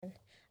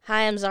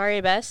Hi, I'm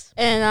Zaria Bess.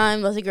 And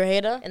I'm Leslie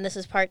Grajeda. And this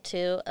is part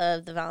 2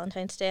 of the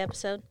Valentines Day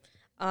episode.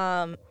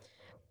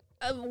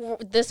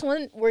 This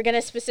one, we're going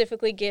to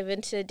specifically give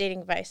into dating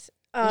advice.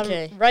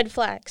 Okay. Red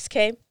flags,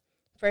 okay?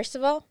 First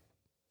of all,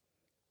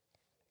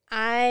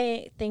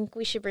 I think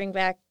we should bring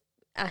back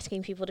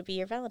asking people to be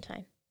your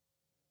Valentine,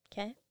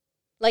 okay?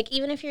 Like,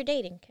 even if you're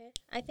dating, okay?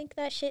 I think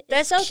that shit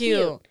is so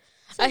cute.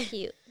 So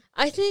cute.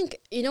 I think,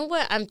 you know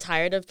what I'm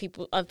tired of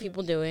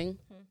people doing?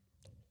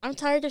 I'm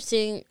tired of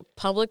seeing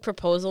public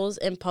proposals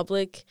and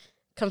public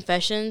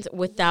confessions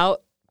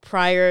without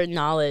prior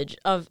knowledge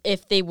of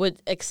if they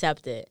would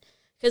accept it.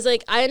 Because,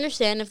 like, I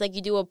understand if, like,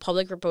 you do a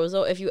public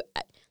proposal, if you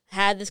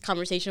had this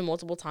conversation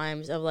multiple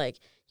times of, like,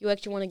 you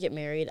actually want to get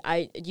married,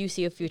 you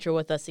see a future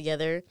with us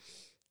together.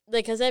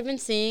 Like, because I've been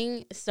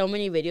seeing so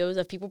many videos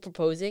of people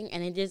proposing,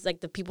 and it just, like,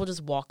 the people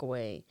just walk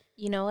away.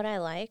 You know what I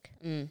like?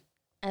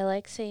 I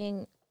like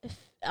seeing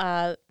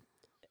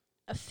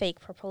fake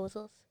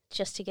proposals.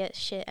 Just to get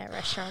shit at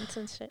restaurants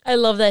and shit. I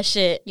love that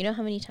shit. You know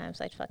how many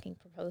times I'd fucking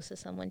propose to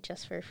someone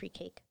just for a free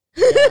cake?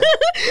 Yeah.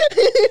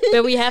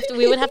 But we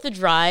would have to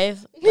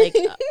drive like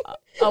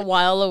a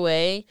while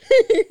away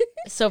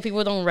so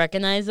people don't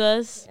recognize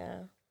us.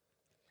 Yeah.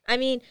 I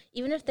mean,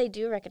 even if they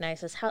do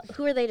recognize us,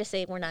 who are they to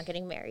say we're not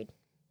getting married?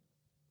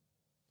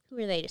 Who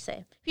are they to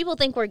say? People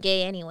think we're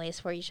gay anyways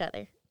for each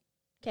other.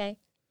 Okay?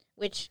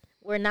 Which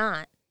we're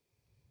not.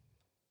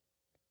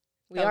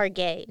 We are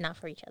gay, not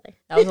for each other.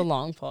 That was a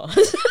long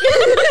pause.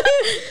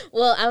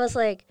 Well, I was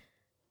like,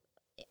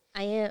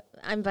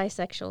 I'm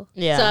bisexual.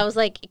 Yeah. So I was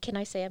like, can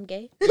I say I'm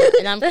gay?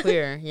 And I'm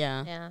queer,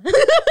 yeah. Yeah.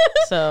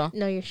 So.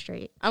 No, you're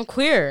straight. I'm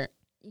queer.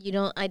 You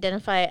don't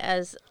identify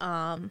as,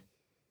 no,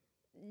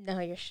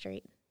 you're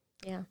straight.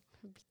 Yeah.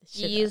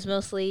 You use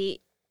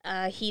mostly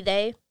he,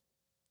 they,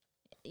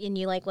 and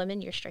you like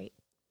women, you're straight.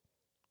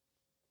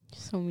 You're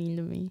so mean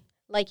to me.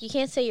 Like, you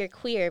can't say you're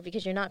queer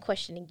because you're not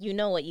questioning. You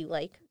know what you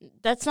like.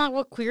 That's not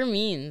what queer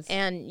means.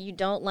 And you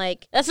don't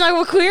like... That's not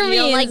what queer means.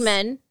 You don't like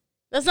men.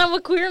 That's not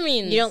what queer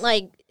means. You don't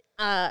like,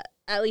 at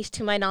least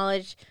to my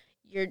knowledge,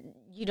 you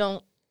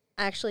don't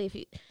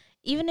actually,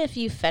 even if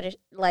you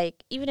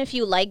like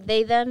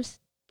they, thems,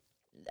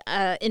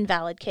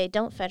 invalid, okay?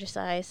 Don't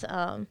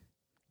fetishize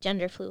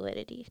gender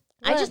fluidity.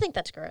 What? I just think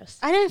that's gross.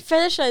 I didn't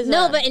fetishize that.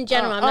 No, but in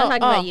general, I'm not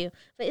talking about you.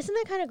 But isn't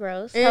that kind of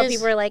gross? How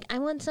people are like, I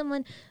want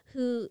someone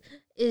who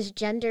is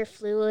gender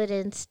fluid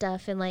and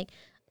stuff. And, like,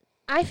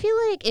 I feel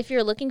like if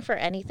you're looking for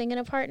anything in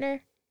a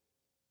partner,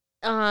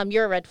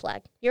 you're a red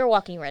flag. You're a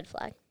walking red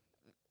flag.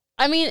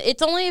 I mean,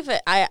 it's only if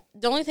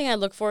the only thing I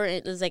look for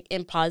is, like,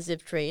 in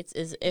positive traits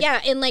is if... Yeah,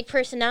 in, like,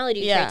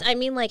 personality traits. I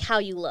mean, like, how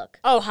you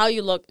look. Oh, how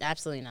you look?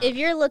 Absolutely not. If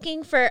you're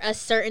looking for a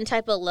certain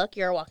type of look,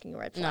 you're a walking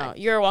red flag.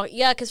 No, you're a walking...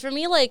 Yeah, because for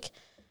me, like...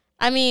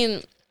 I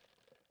mean,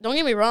 don't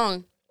get me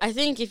wrong. I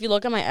think if you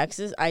look at my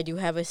exes, I do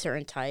have a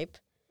certain type.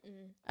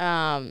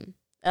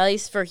 At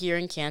least for here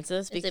in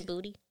Kansas. Is it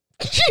booty?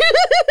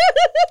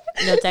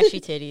 No, it's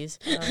actually titties.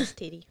 Oh, it's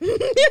titty.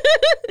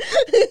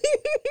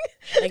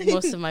 Like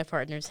most of my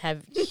partners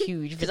have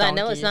huge because I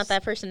know it's not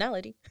that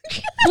personality.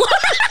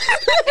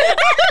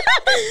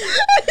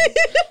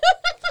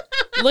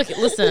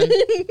 Listen.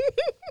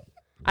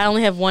 I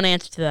only have one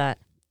answer to that.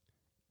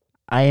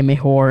 I am a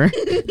whore.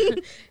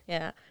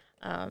 Yeah.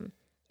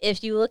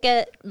 If you look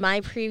at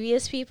my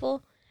previous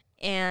people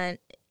and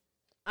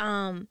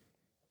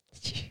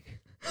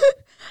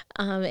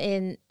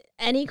in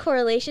any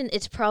correlation,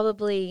 it's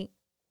probably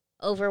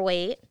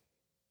overweight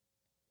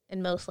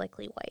and most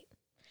likely white.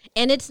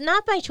 And it's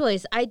not by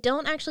choice. I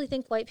don't actually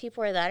think white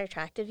people are that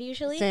attractive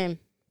usually. Same.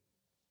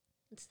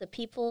 It's the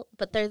people,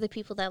 but they're the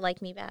people that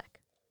like me back.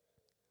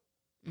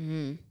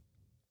 Mm-hmm.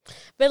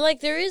 But,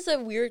 like, there is a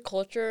weird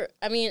culture.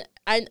 I mean,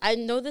 I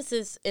know this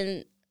is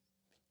in...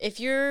 If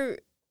you're,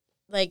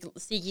 like,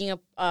 seeking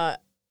a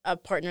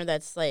partner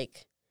that's,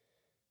 like,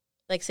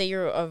 say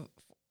you're a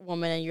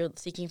woman and you're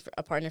seeking for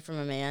a partner from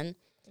a man,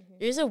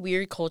 there's a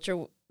weird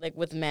culture, like,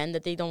 with men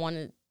that they don't want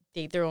to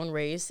date their own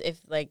race if,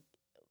 like,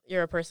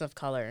 you're a person of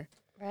color.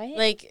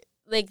 Right.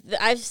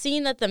 I've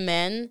seen that the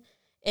men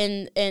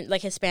and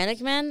like, Hispanic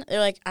men, they're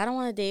like, I don't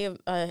want to date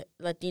a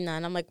Latina.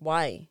 And I'm like,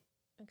 why?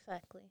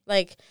 Exactly.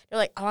 Like, they're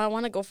like, oh, I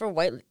want to go for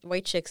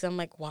white chicks. I'm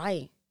like,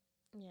 why?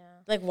 Yeah.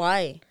 Like,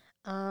 why?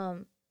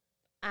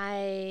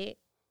 I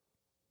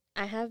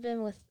have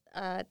been with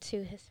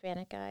 2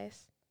 Hispanic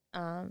guys,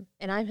 and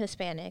I'm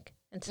Hispanic,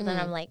 and so then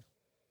I'm like,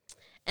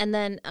 and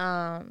then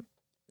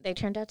they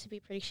turned out to be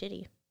pretty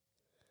shitty,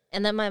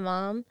 and then my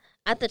mom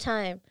at the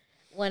time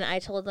when I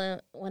told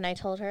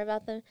her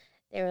about them,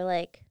 they were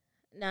like,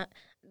 "No,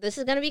 this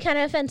is gonna be kind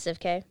of offensive,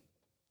 okay?"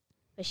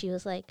 But she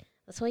was like,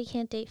 "That's why you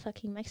can't date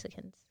fucking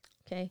Mexicans."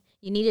 Okay,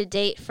 you need a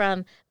date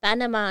from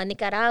Panama,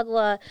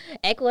 Nicaragua,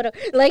 Ecuador.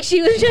 Like,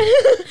 she was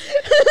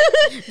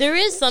there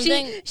is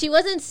something. She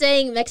wasn't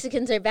saying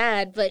Mexicans are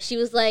bad, but she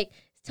was like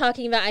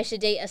talking about I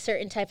should date a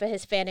certain type of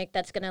Hispanic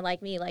that's gonna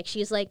like me. Like,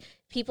 she's like,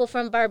 people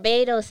from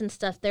Barbados and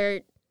stuff.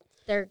 They're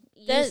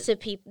used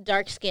to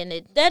dark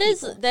skinned. That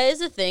is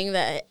a thing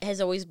that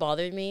has always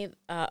bothered me.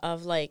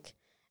 Of like,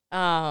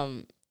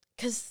 because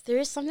because there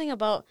is something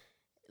about,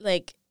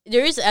 like,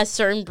 there is a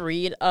certain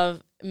breed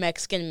of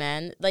Mexican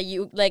men that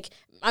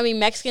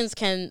Mexicans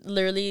can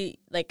literally,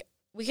 like,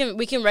 we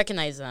can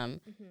recognize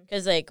them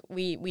because, like,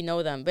 we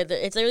know them. But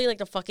it's literally, like,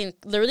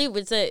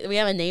 we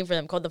have a name for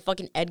them called the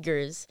fucking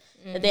Edgars.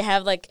 That they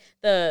have, like,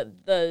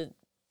 the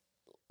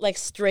like,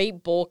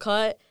 straight bowl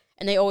cut,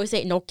 and they always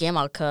say, no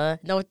quema,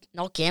 no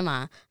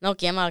quema, no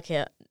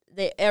quema.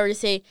 They already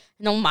say,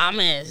 no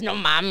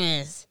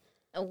mames.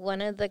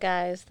 One of the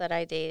guys that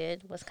I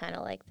dated was kind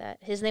of like that.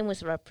 His name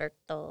was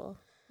Roberto.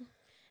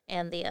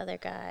 And the other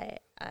guy,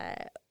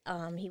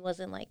 he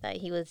wasn't like that.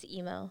 He was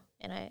emo,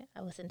 and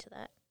I was into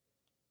that.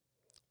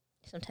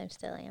 Sometimes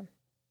still am.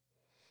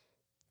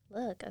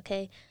 Look,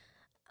 okay,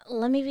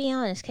 let me be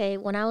honest, okay?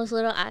 When I was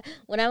little,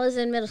 when I was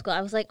in middle school,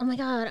 I was like, oh my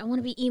God, I want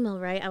to be emo,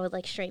 right? I would,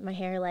 like, straighten my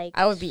hair, like...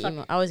 I would be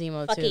emo. I was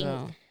emo,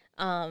 too,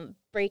 though.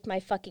 Break my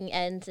fucking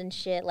ends and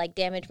shit, like,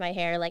 damage my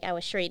hair, like, I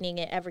was straightening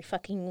it every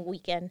fucking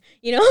weekend,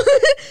 you know?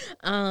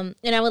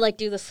 And I would, like,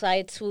 do the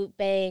side swoop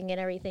bang and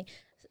everything.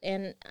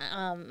 And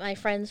my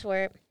friends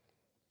were...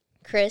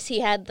 Chris, he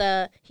had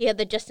the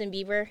Justin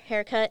Bieber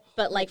haircut,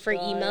 but, like, for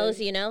emos,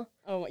 you know?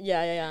 Oh,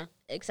 yeah.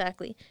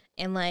 Exactly.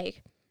 And,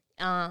 like,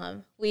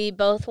 we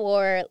both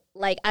wore,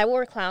 like, I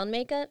wore clown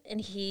makeup, and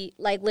he,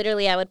 like,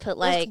 literally I would put,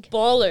 like... That's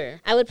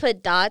baller. I would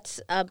put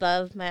dots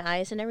above my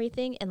eyes and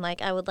everything, and,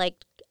 like, I would,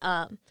 like,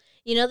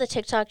 you know the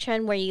TikTok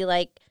trend where you,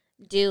 like,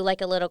 do, like,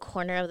 a little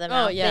corner of the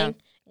mouth thing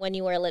when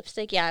you wear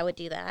lipstick? Yeah, I would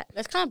do that.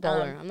 That's kind of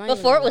baller. I'm not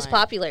before it was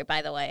popular,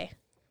 by the way.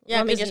 Yeah,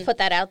 let me just put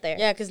that out there.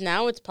 Yeah, because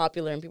now it's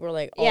popular and people are,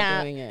 like,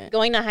 all doing it.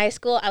 Going to high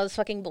school, I was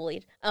fucking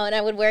bullied. Oh, and I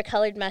would wear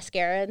colored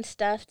mascara and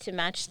stuff to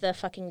match the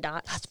fucking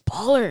dots. That's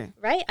baller.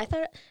 Right? I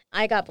thought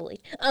I got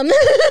bullied.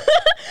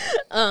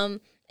 And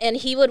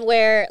he would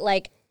wear,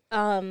 like,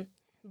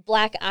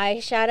 black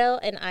eyeshadow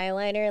and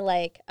eyeliner,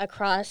 like,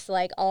 across,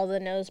 like, all the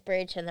nose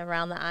bridge and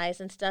around the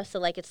eyes and stuff. So,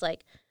 like, it's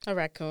like... A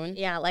raccoon?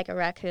 Yeah, like a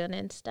raccoon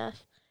and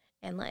stuff.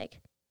 And, like,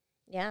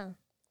 yeah.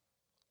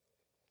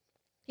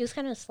 He was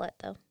kind of a slut,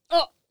 though.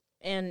 Oh!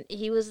 And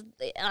he was...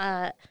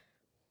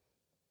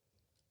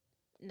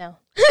 no.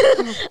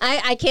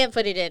 I can't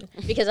put it in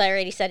because I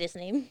already said his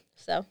name,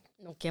 so...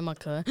 No,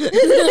 Kemaka.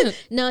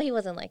 No, he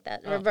wasn't like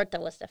that. Oh. Roberto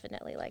was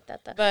definitely like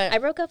that, though. But I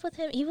broke up with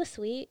him. He was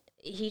sweet.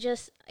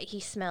 He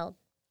smelled.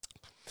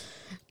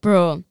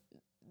 Bro,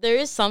 there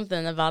is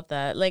something about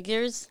that. Like,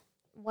 there's...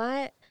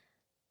 What?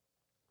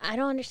 I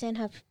don't understand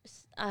how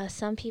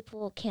some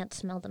people can't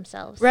smell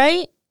themselves.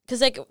 Right?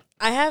 Because, like,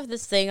 I have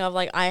this thing of,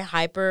 like, I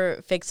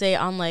hyper fixate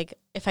on, like,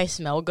 if I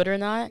smell good or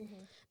not.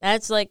 Mm-hmm.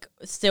 That's, like,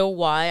 still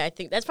why I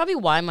think... That's probably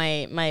why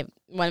my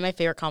one of my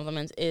favorite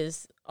compliments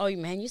is, oh,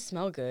 man, you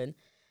smell good.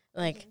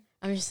 Like, mm-hmm.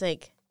 I'm just,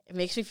 like, it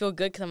makes me feel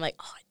good because I'm like,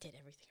 oh, I did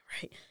everything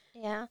right.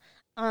 Yeah.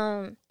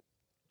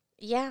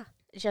 Yeah,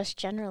 just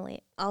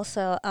generally.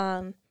 Also,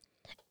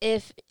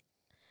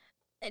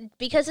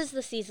 because it's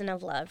the season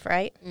of love,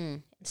 right?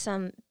 Mm.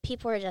 Some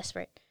people are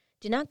desperate.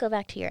 Do not go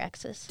back to your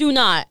exes. Do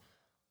not.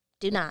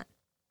 Do not.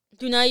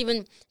 Do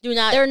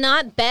not. They're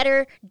not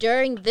better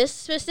during this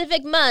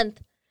specific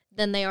month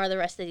than they are the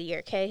rest of the year,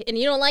 okay? And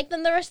you don't like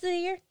them the rest of the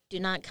year? Do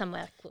not come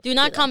back. Do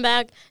not come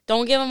back.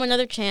 Don't give them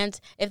another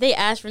chance. If they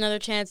ask for another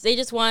chance, they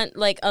just want,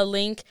 like, a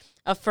link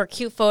for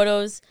cute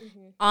photos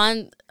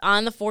on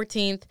the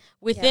 14th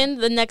within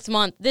the next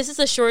month. This is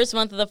the shortest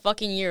month of the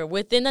fucking year.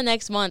 Within the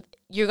next month,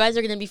 you guys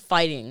are going to be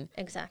fighting.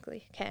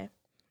 Exactly, okay?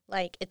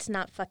 Like, it's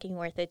not fucking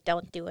worth it.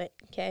 Don't do it,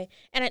 okay?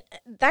 And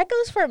that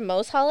goes for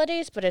most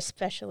holidays, but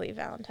especially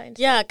Valentine's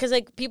Day. Yeah, because,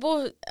 like,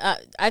 people,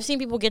 I've seen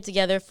people get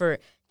together for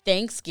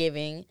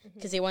Thanksgiving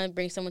because they want to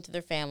bring someone to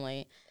their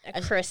family.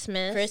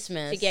 Christmas.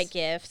 To get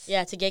gifts.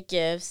 Yeah, to get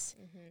gifts.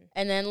 Mm-hmm.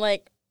 And then,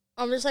 like,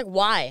 I'm just like,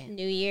 why?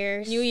 New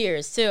Year's,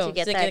 too. To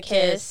get that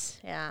kiss.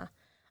 Yeah.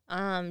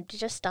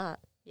 Just stop.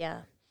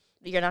 Yeah.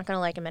 You're not going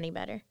to like them any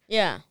better.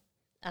 Yeah.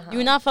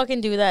 Do not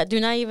fucking do that. Do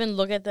not even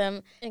look at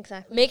them.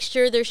 Exactly. Make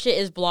sure their shit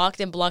is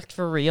blocked and blocked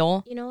for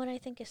real. You know what I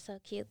think is so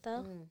cute,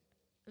 though?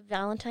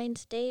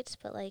 Valentine's dates,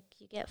 but, like,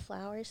 you get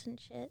flowers and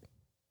shit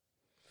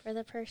for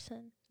the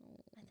person.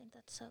 I think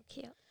that's so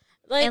cute.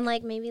 Like, and,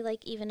 like, maybe,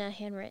 like, even a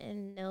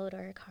handwritten note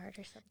or a card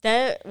or something.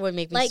 That would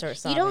make me start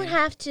sobbing. You don't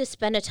have to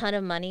spend a ton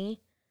of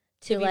money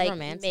to be, like,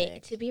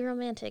 romantic. To be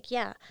romantic,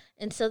 yeah.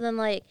 And so then,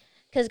 like,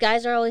 because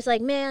guys are always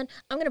like, man,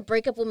 I'm going to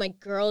break up with my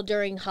girl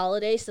during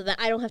holidays so that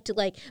I don't have to,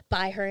 like,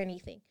 buy her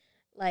anything.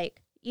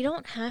 Like, you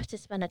don't have to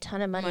spend a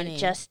ton of money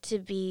just to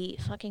be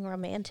fucking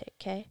romantic,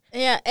 okay?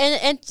 Yeah,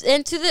 and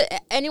to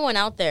anyone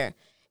out there,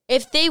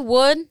 if they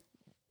wanted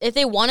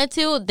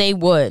to, they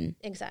would.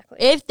 Exactly.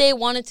 If they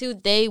wanted to,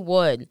 they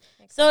would.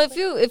 Exactly.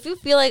 So if you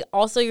feel like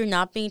also you're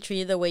not being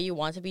treated the way you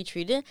want to be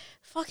treated,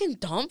 fucking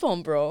dump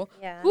them, bro.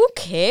 Yeah. Who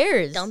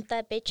cares? Dump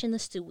that bitch in the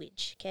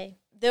sewage, okay?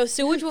 The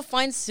sewage will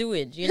find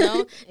sewage, you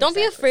know? Exactly. Don't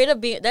be afraid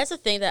of being... That's the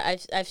thing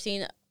that I've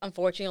seen,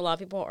 unfortunately, a lot of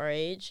people our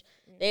age.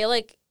 They,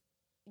 like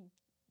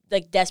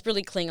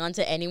desperately cling on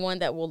to anyone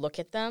that will look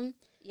at them.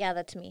 Yeah,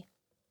 that's me.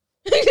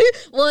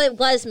 Well, it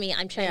was me.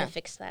 I'm trying to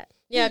fix that.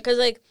 Yeah, because,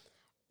 like,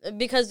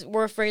 because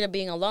we're afraid of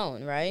being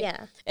alone, right?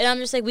 Yeah. And I'm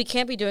just like, we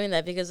can't be doing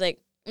that because like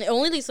it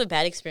only leads to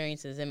bad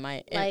experiences in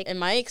my in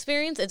my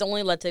experience. It's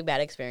only led to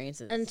bad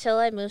experiences. Until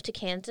I moved to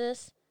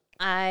Kansas,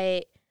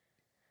 the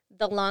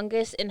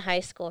longest in high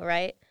school,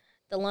 right?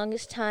 The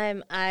longest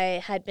time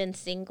I had been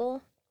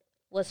single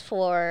was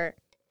for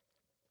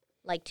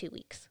like 2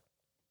 weeks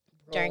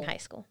during high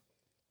school.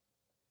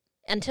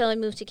 Until I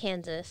moved to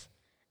Kansas.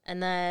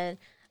 And then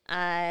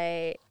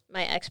my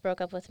ex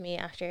broke up with me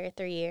after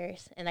 3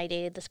 years, and I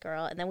dated this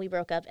girl, and then we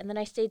broke up, and then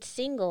I stayed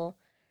single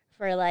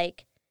for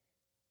like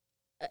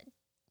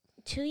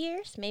 2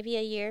 years, maybe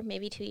a year,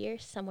 maybe 2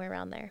 years, somewhere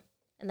around there.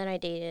 And then I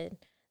dated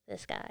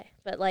this guy.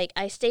 But like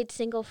I stayed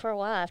single for a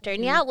while after.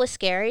 And yeah, it was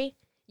scary.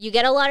 You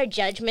get a lot of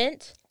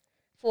judgment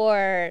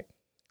for,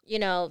 you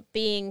know,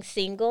 being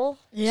single.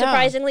 Yeah.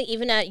 Surprisingly,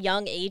 even at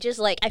young ages.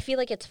 Like, I feel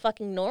like it's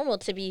fucking normal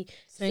to be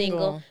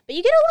single. But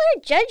you get a lot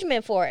of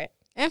judgment for it.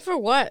 And for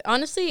what?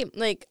 Honestly,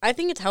 like, I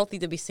think it's healthy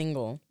to be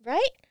single.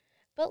 Right?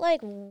 But, like,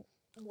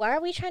 why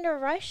are we trying to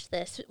rush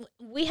this?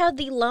 We have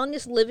the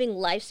longest living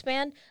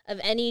lifespan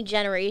of any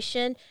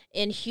generation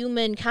in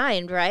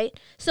humankind, right?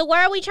 So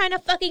why are we trying to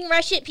fucking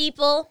rush it,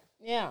 people?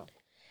 Yeah.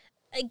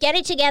 Get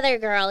it together,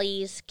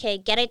 girlies. Okay,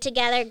 get it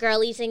together,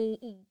 girlies and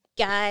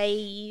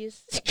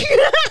guys.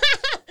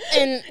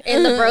 and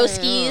the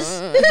broskies.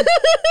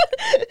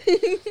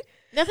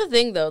 That's the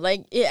thing, though.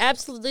 Like, it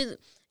absolutely...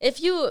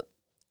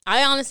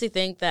 I honestly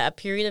think that a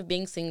period of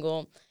being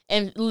single...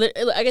 And like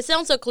it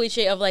sounds so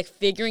cliche of like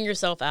figuring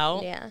yourself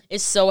out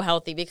is so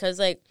healthy because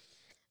like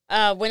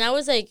when I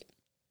was like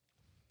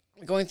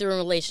going through a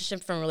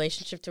relationship from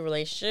relationship to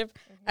relationship,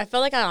 I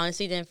felt like I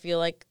honestly didn't feel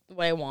like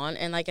what I want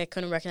and like I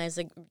couldn't recognize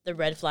like the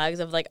red flags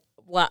of like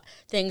what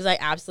things I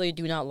absolutely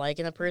do not like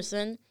in a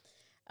person.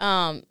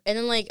 And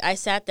then like I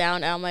sat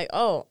down and I'm like,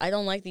 oh, I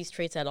don't like these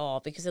traits at all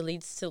because it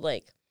leads to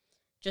like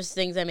just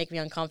things that make me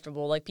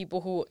uncomfortable. Like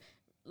people who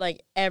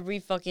like every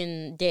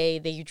fucking day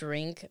they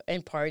drink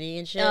and party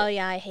and shit. Oh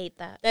yeah, I hate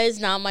that. That is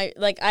not my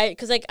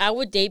because I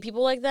would date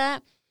people like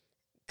that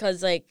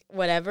because like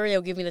whatever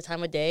they'll give me the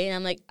time of day and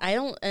I'm like I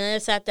don't. And then I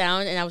sat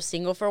down and I was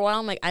single for a while.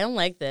 I'm like I don't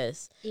like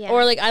this. Yeah.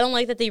 Or like I don't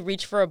like that they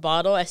reach for a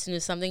bottle as soon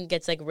as something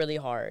gets like really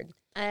hard.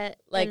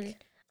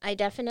 Like I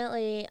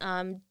definitely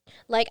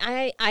like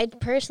I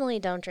personally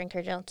don't drink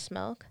or don't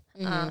smoke.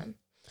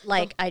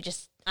 Like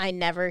I've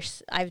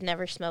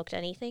never smoked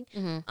anything.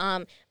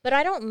 But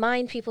I don't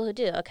mind people who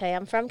do. Okay,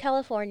 I'm from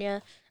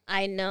California.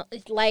 I know,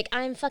 like,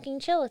 I'm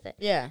fucking chill with it.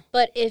 Yeah.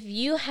 But if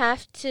you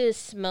have to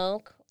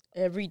smoke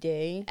every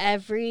day,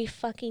 every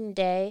fucking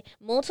day,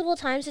 multiple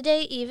times a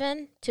day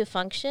even to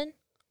function,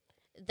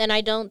 then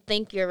I don't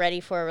think you're ready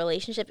for a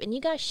relationship and you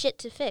got shit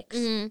to fix.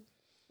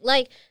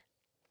 Like,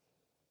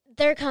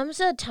 there comes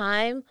a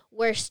time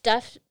where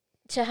stuff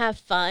to have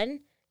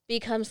fun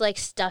becomes like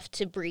stuff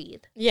to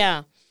breathe.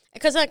 Yeah.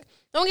 Because, like,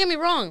 don't get me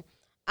wrong.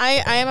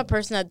 I am a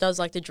person that does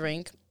like to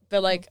drink.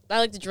 But, like, I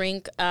like to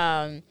drink.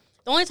 The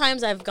only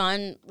times I've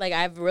gone, like,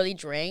 I've really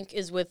drank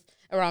is with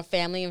around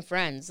family and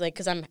friends. Like,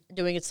 because I'm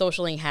doing it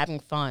socially and having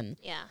fun.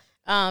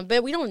 Yeah.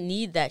 But we don't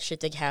need that shit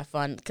to have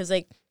fun. Because,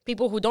 like,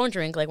 people who don't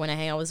drink, like, when I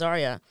hang out with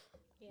Zarya,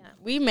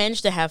 we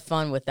manage to have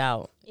fun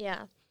without.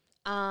 Yeah.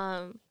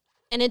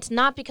 And it's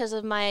not because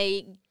of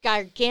my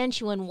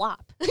gargantuan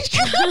wop. We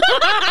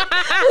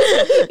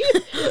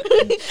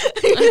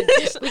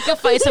could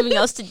find something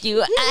else to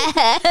do.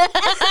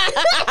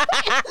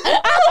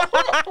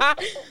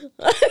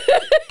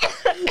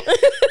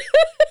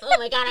 Oh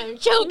my god, I'm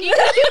choking.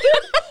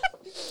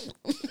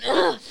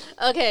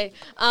 Okay.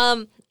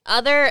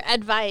 Other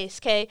advice,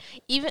 okay?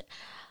 Even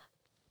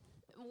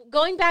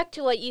going back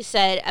to what you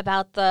said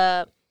about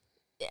the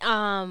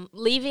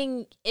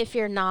leaving if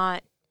you're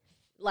not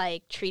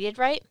like treated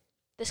right.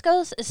 This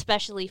goes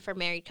especially for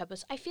married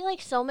couples. I feel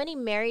like so many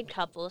married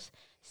couples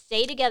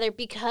stay together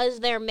because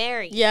they're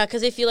married. Yeah,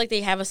 because they feel like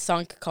they have a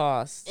sunk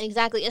cost.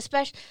 Exactly.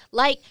 Especially,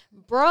 like,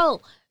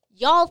 bro,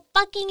 y'all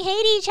fucking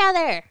hate each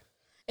other.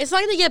 It's not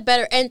going to get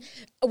better. And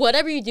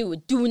whatever you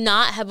do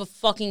not have a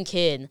fucking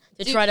kid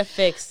to try to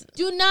fix.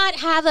 Do not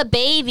have a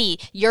baby.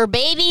 Your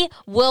baby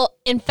will,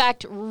 in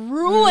fact,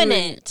 ruin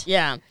it.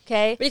 Yeah.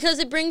 Okay? Because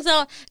it brings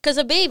out, because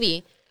a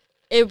baby...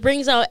 It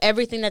brings out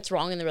everything that's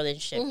wrong in the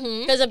relationship.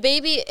 Because a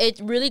baby, it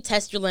really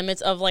tests your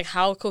limits of like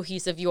how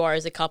cohesive you are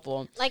as a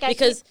couple.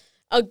 Because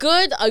a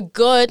good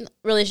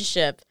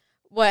relationship,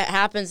 what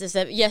happens is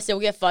that yes, they'll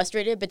get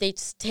frustrated, but they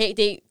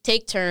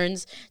take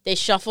turns, they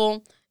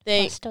shuffle,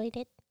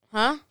 frustrated.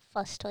 Huh?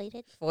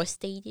 Frustrated.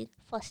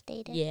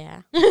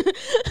 Yeah. I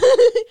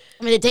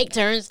mean, they take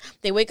turns.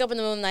 They wake up in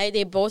the middle of the night.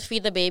 They both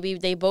feed the baby.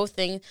 They both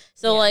think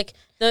so. Like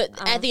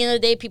at the end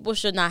of the day, people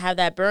should not have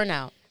that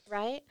burnout.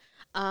 Right.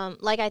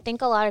 Like, I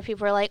think a lot of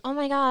people are like, oh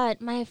my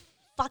god, my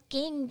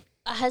fucking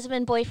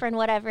husband, boyfriend,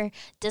 whatever,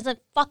 doesn't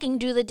fucking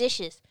do the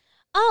dishes.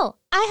 Oh,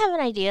 I have an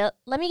idea.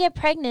 Let me get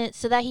pregnant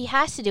so that he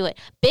has to do it.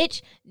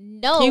 Bitch,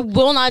 no. He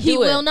will not do it. He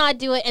will not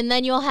do it, and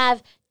then you'll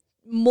have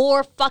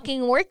more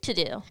fucking work to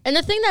do. And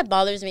the thing that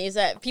bothers me is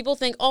that people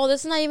think, oh,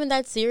 this is not even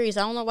that serious.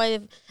 I don't know why.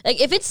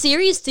 If it's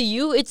serious to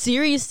you, it's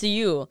serious to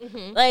you.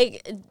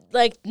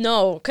 Like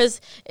no. Because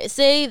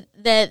say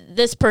that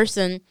this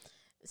person,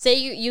 say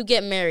you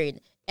get married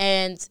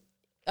and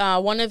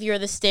one of you are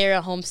the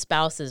stay-at-home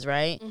spouses,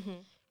 right?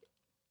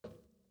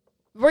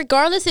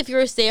 Regardless if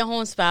you're a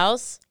stay-at-home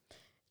spouse,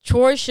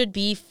 chores should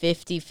be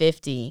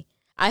 50-50.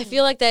 I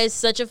feel like that is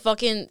such a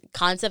fucking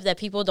concept that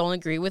people don't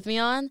agree with me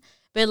on.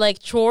 But, like,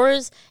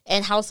 chores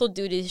and household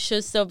duties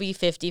should still be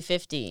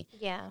 50-50.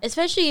 Yeah.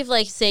 Especially if,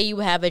 like, say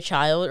you have a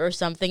child or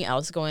something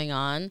else going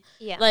on.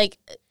 Yeah. Like,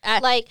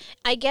 I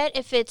get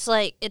if it's,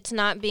 like, it's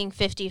not being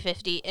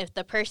 50-50 if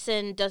the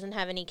person doesn't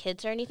have any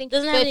kids or anything.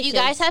 But if you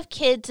guys have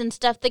kids and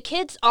stuff, the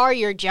kids are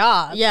your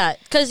job. Yeah.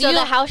 So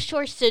the house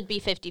chores should be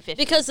 50-50.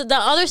 Because the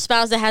other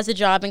spouse that has a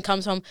job and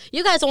comes home,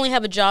 you guys only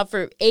have a job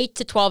for 8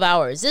 to 12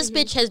 hours. This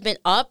bitch has been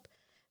up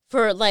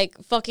for,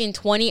 like, fucking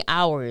 20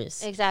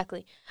 hours.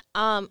 Exactly.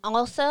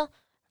 Also,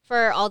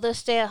 for all those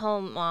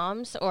stay-at-home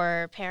moms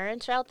or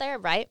parents out there,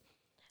 right?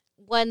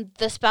 When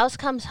the spouse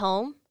comes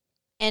home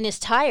and is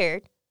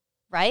tired,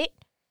 right?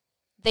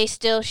 They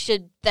still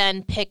should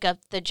then pick up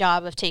the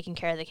job of taking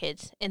care of the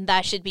kids, and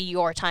that should be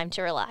your time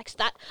to relax.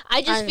 That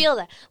I just feel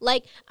that.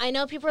 Like, I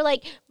know people are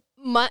like,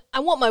 I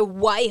want my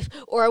wife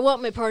or I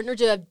want my partner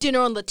to have dinner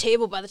on the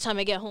table by the time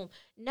I get home.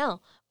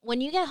 No, when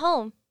you get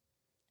home,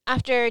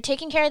 after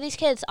taking care of these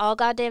kids all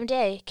goddamn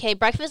day, okay,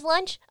 breakfast,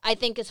 lunch, I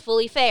think is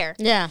fully fair.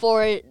 Yeah.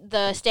 For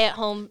the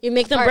stay-at-home You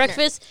make them partner.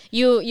 breakfast,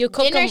 you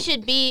cook Dinner them.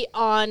 should be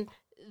on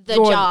the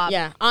job.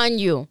 Yeah, on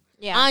you.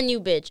 Yeah. On you,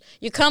 bitch.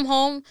 You come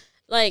home,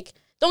 like,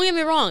 don't get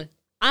me wrong,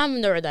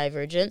 I'm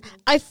neurodivergent.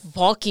 I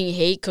fucking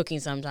hate cooking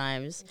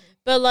sometimes.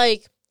 But,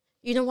 like,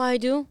 you know what I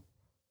do?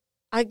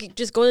 I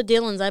just go to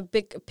Dylan's. I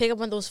pick up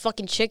one of those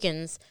fucking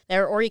chickens that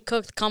are already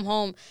cooked, come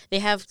home. They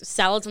have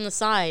salads on the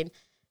side.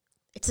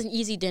 It's an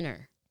easy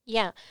dinner.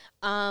 Yeah.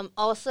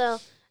 Also,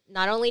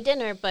 not only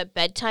dinner, but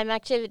bedtime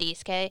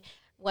activities, okay?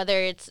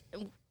 Whether it's,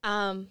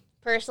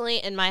 personally,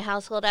 in my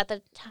household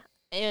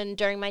and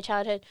during my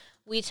childhood,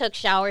 we took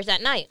showers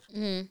at night.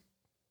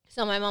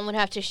 So my mom would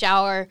have to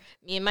shower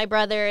me and my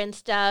brother and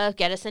stuff,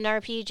 get us in our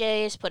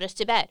PJs, put us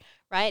to bed,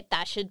 right?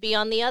 That should be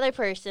on the other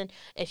person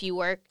if you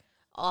work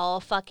all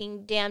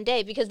fucking damn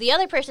day. Because the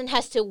other person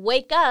has to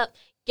wake up,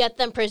 get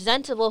them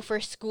presentable for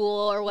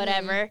school or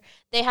whatever.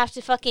 They have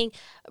to fucking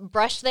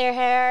brush their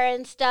hair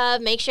and stuff,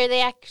 make sure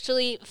they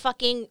actually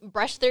fucking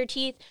brush their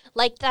teeth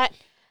like that.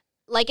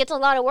 Like, it's a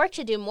lot of work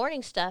to do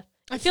morning stuff.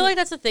 I feel like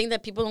that's the thing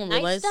that people don't Night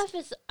realize. stuff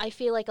is, I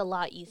feel like, a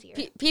lot easier.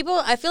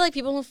 I feel like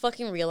people don't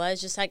fucking realize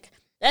just, like,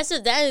 that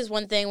is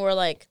one thing where,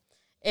 like,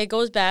 it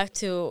goes back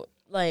to,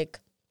 like,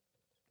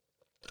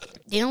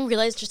 they don't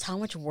realize just how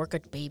much work a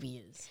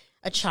baby is,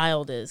 a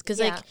child is. Because,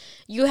 like,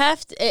 you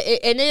have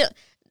to,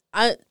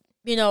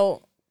 you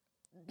know,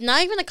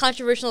 not even a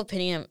controversial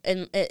opinion,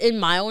 in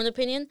my own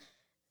opinion,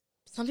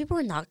 some people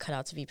are not cut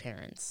out to be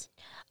parents.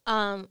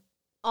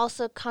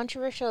 Also,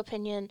 controversial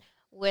opinion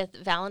with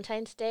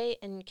Valentine's Day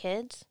and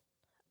kids.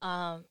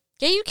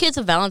 Get your kids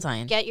a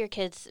Valentine. Get your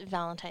kids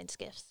Valentine's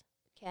gifts,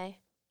 okay?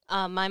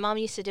 My mom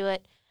used to do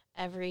it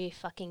every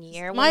fucking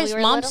year. My when we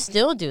were mom little.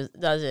 still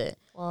does it.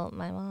 Well,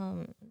 my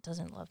mom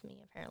doesn't love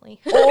me,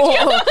 apparently.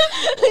 Oh.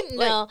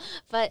 No,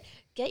 but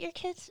get your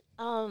kids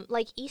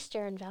like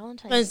Easter and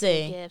Valentine's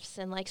Day gifts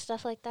and like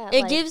stuff like that.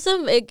 It gives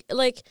them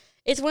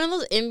it's one of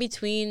those in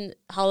between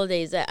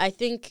holidays that I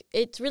think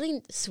it's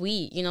really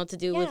sweet, you know, to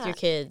do with your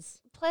kids.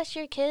 Plus,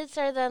 your kids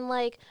are then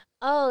like,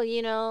 oh,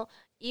 you know,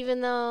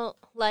 even though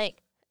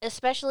like,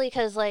 especially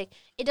because like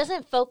it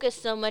doesn't focus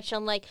so much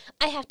on like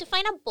I have to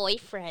find a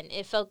boyfriend.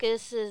 It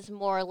focuses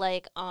more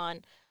like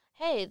on,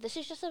 hey, this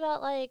is just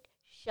about like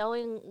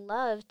showing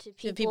love to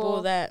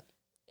people that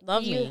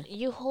love me.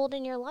 You hold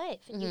in your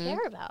life and you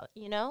care about,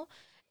 you know?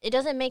 It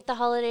doesn't make the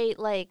holiday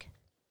like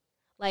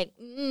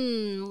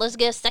let's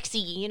get sexy,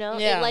 you know?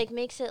 Yeah. It like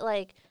makes it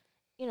like,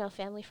 you know,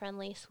 family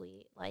friendly,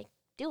 sweet. Like,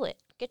 do it.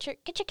 Get your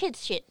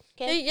kids shit.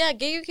 Okay? Yeah,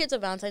 get your kids a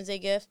Valentine's Day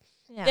gift.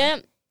 Yeah.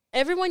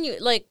 Everyone you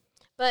like,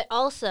 but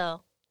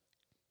also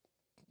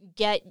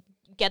get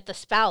the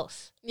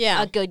spouse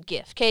a good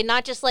gift. Okay?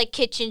 Not just like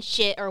kitchen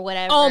shit or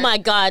whatever. Oh my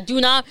god, do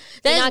not.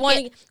 That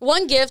is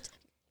one gift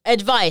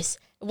advice.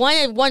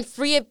 One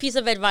free piece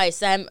of advice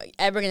that I'm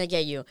ever going to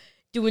get you.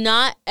 Do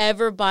not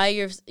ever buy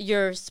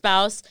your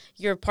spouse,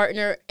 your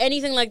partner,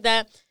 anything like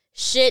that,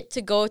 shit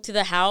to go to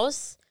the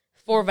house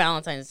for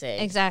Valentine's Day.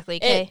 Exactly.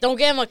 Okay. Don't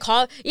get them a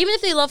coffee. Even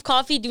if they love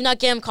coffee, do not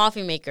get them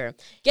coffee maker.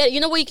 You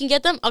know what you can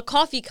get them? A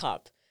coffee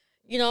cup.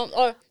 You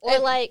know, or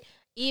like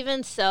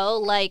even so,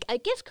 like a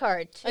gift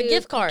card to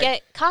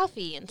get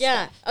coffee and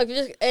stuff.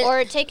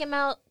 Or take them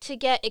out to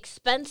get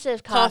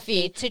expensive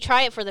coffee to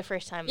try it for the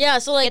first time. Yeah,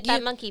 so like get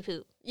that monkey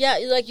poop. Yeah,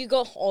 like you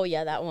go. Oh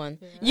yeah, that one.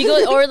 Yeah. You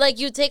go, or like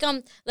you take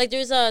them. Like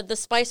there's the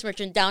Spice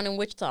Merchant down in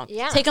Wichita.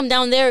 Yeah, take them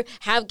down there.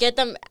 Get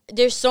them.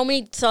 There's so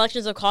many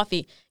selections of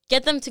coffee.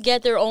 get them to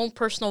get their own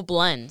personal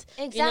blend.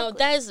 Exactly. You know,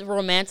 that is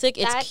romantic.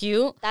 It's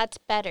cute. That's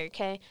better,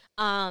 okay?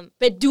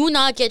 But do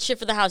not get shit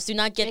for the house. Do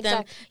not get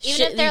them even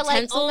shit if they're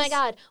utensils. like, oh my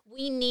God,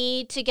 we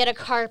need to get a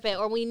carpet,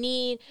 or we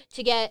need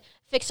to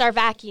fix our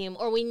vacuum,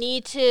 or we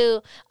need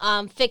to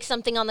fix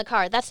something on the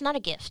car. That's not a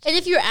gift. And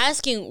if you're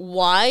asking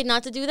why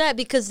not to do that,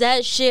 because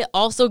that shit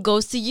also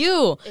goes to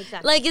you.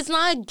 Exactly. Like, it's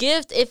not a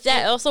gift if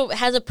that also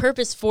has a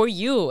purpose for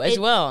you as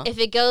well. If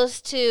it goes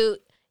to...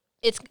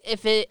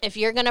 if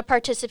you're going to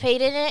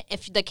participate in it,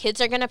 if the kids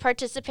are going to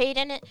participate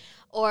in it,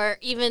 or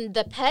even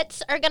the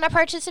pets are going to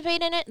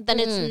participate in it,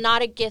 then it's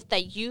not a gift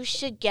that you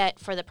should get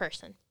for the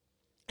person.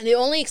 And the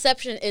only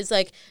exception is,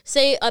 like,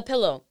 say a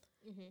pillow.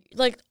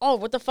 Like, oh,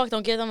 what the fuck,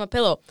 don't give them a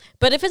pillow.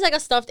 But if it's like a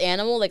stuffed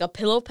animal, like a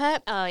pillow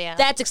pet, oh yeah,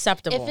 that's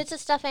acceptable. If it's a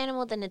stuffed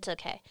animal, then it's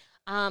okay.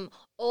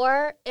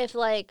 Or if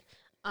like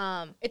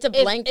it's a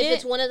blanket. If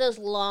it's one of those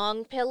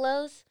long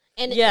pillows,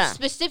 and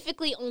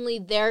specifically only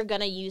they're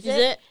gonna use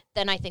it,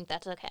 then I think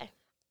that's okay.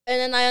 And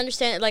then I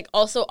understand, like,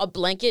 also a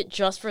blanket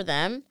just for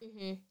them.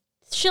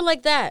 Shit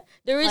like that.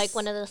 There is like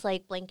one of those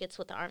like blankets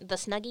with the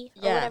Snuggie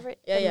or whatever.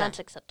 Then that's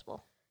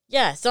acceptable.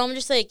 Yeah, so I'm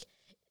just like,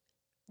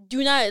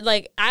 do not,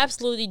 like,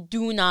 absolutely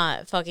do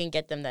not fucking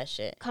get them that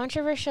shit.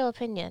 Controversial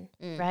opinion,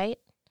 right?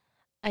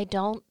 I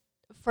don't,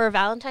 for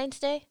Valentine's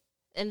Day,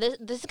 and this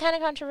is kind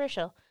of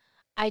controversial,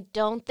 I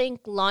don't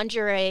think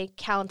lingerie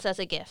counts as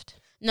a gift.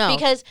 No.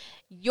 Because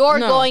you're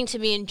going to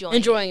be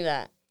enjoying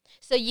that.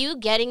 So you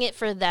getting it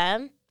for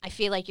them, I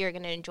feel like you're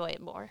going to enjoy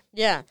it more.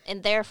 Yeah.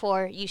 And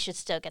therefore, you should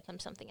still get them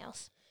something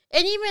else.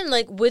 And even,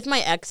 like, with my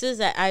exes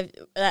that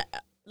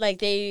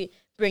they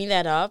bring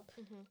that up,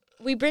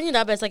 we bring it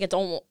up as, like, its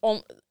own,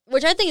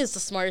 which I think is the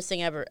smartest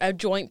thing ever, a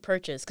joint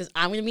purchase, because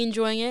I'm going to be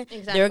enjoying it.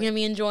 Exactly. They're going to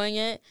be enjoying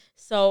it.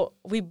 So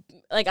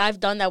I've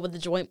done that with the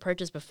joint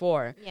purchase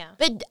before. Yeah.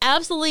 But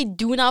absolutely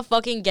do not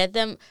fucking get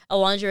them a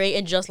lingerie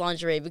and just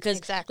lingerie,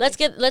 because let's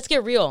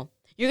get real.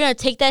 You're going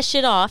to take that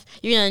shit off.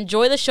 You're going to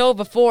enjoy the show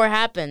before it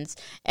happens.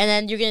 And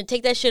then you're going to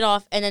take that shit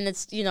off, and then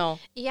it's, you know.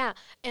 Yeah.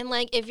 And,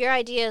 like, if your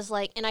idea is,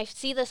 like, and I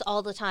see this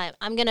all the time,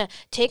 I'm going to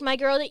take my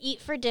girl to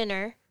eat for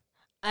dinner,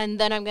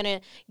 and then I'm going to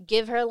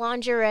give her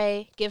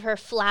lingerie, give her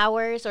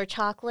flowers or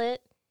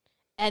chocolate,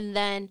 and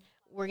then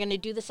we're going to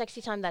do the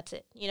sexy time. That's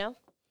it, you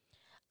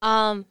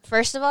know?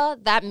 First of all,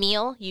 that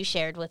meal you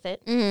shared with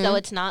it. So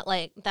it's not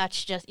like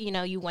that's just, you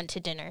know, you went to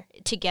dinner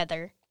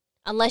together.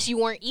 Unless you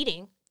weren't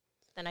eating,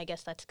 then I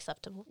guess that's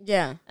acceptable.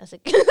 Yeah. As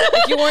if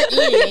you weren't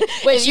eating,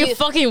 which you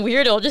fucking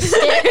weirdo, just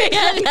staring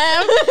at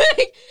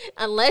them.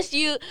 Unless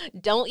you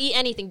don't eat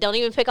anything, don't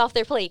even pick off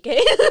their plate,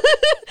 okay?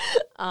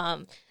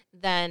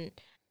 Then...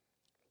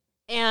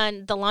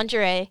 And the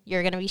lingerie,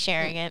 you're going to be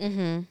sharing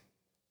it.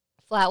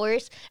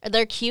 Flowers,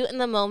 they're cute in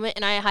the moment,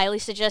 and I highly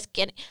suggest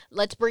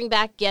let's bring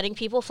back getting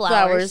people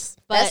flowers.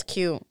 That's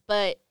cute.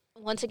 But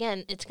once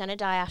again, it's going to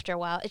die after a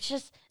while.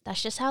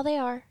 That's just how they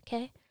are,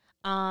 okay?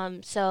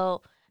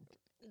 So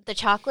the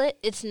chocolate,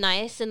 it's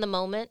nice in the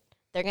moment.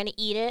 They're going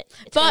to eat it.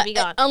 It's going to be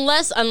gone.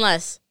 Unless,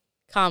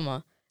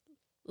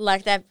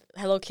 like that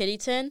Hello Kitty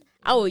tin,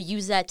 I will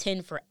use that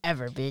tin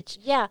forever, bitch.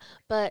 Yeah,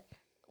 but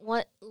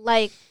what,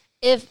 like...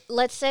 If,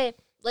 let's say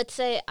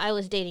I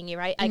was dating you,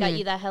 right? I got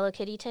you that Hello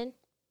Kitty tin,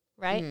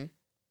 right?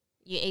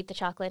 You ate the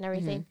chocolate and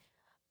everything.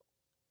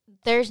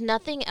 There's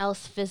nothing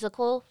else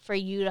physical for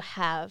you to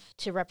have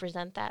to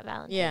represent that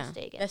Valentine's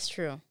Day gift. That's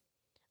true.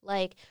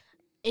 Like,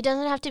 it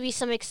doesn't have to be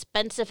some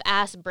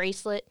expensive-ass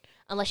bracelet.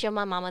 Unless you're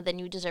my mama, then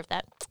you deserve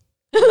that.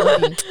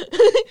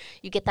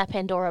 You get that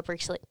Pandora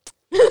bracelet.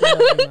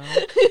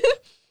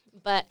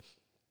 But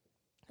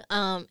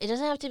it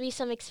doesn't have to be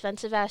some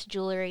expensive-ass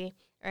jewelry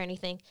or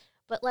anything.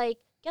 But, like,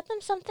 get them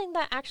something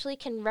that actually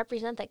can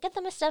represent that. Get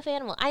them a stuffed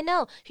animal. I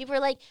know. People are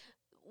like,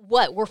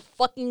 what? We're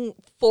fucking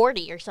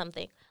 40 or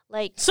something.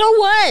 Like, so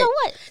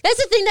what?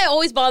 That's the thing that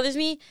always bothers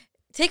me.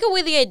 Take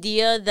away the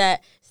idea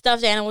that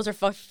stuffed animals are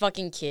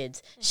fucking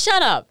kids.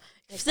 Shut up.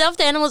 Exactly.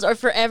 Stuffed animals are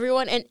for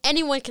everyone, and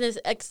anyone can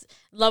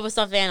love a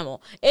stuffed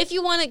animal. If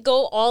you want to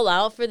go all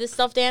out for this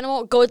stuffed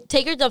animal, go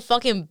take her to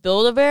fucking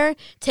Build-A-Bear.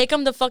 Take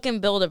them to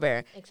fucking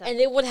Build-A-Bear. Exactly. And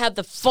they would have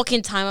the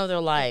fucking time of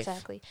their life.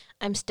 Exactly.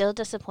 I'm still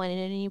disappointed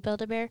in you,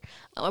 Build-A-Bear.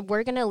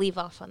 We're going to leave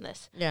off on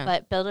this. Yeah.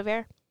 But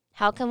Build-A-Bear,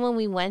 how come when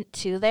we went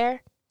to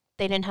there,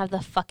 they didn't have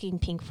the fucking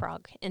pink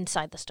frog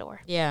inside the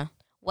store? Yeah.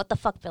 What the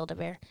fuck,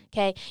 Build-A-Bear?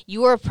 Okay,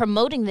 you are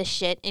promoting this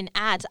shit in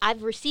ads.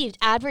 I've received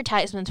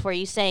advertisements for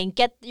you saying,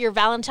 get your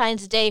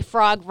Valentine's Day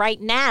frog right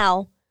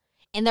now,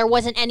 and there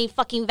wasn't any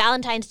fucking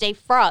Valentine's Day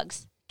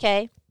frogs,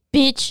 okay?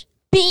 Bitch.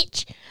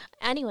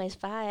 Anyways,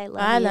 bye.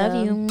 I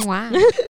love you. Mwah.